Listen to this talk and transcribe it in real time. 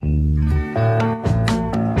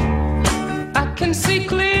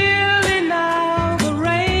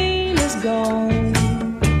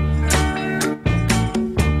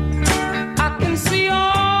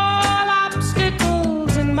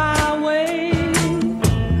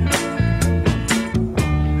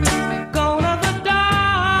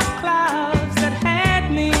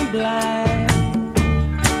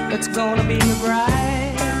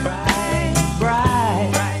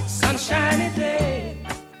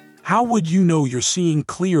How would you know you're seeing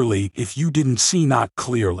clearly if you didn't see not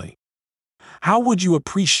clearly? How would you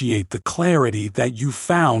appreciate the clarity that you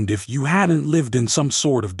found if you hadn't lived in some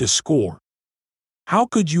sort of discord? How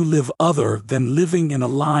could you live other than living in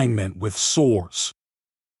alignment with Source?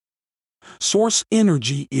 Source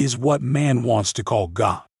energy is what man wants to call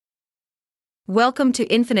God. Welcome to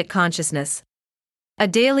Infinite Consciousness, a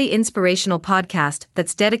daily inspirational podcast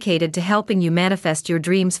that's dedicated to helping you manifest your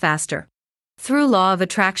dreams faster. Through law of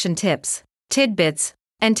attraction tips, tidbits,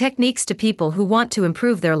 and techniques to people who want to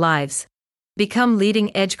improve their lives, become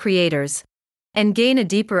leading-edge creators, and gain a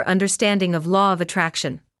deeper understanding of law of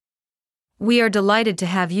attraction. We are delighted to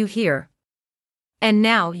have you here. And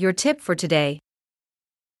now, your tip for today.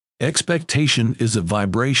 Expectation is a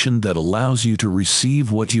vibration that allows you to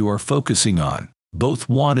receive what you are focusing on, both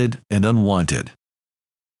wanted and unwanted.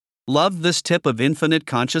 Love this tip of infinite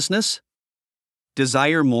consciousness?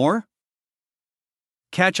 Desire more?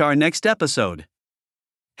 Catch our next episode.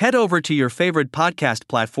 Head over to your favorite podcast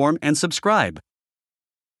platform and subscribe.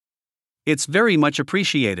 It's very much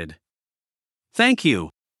appreciated. Thank you.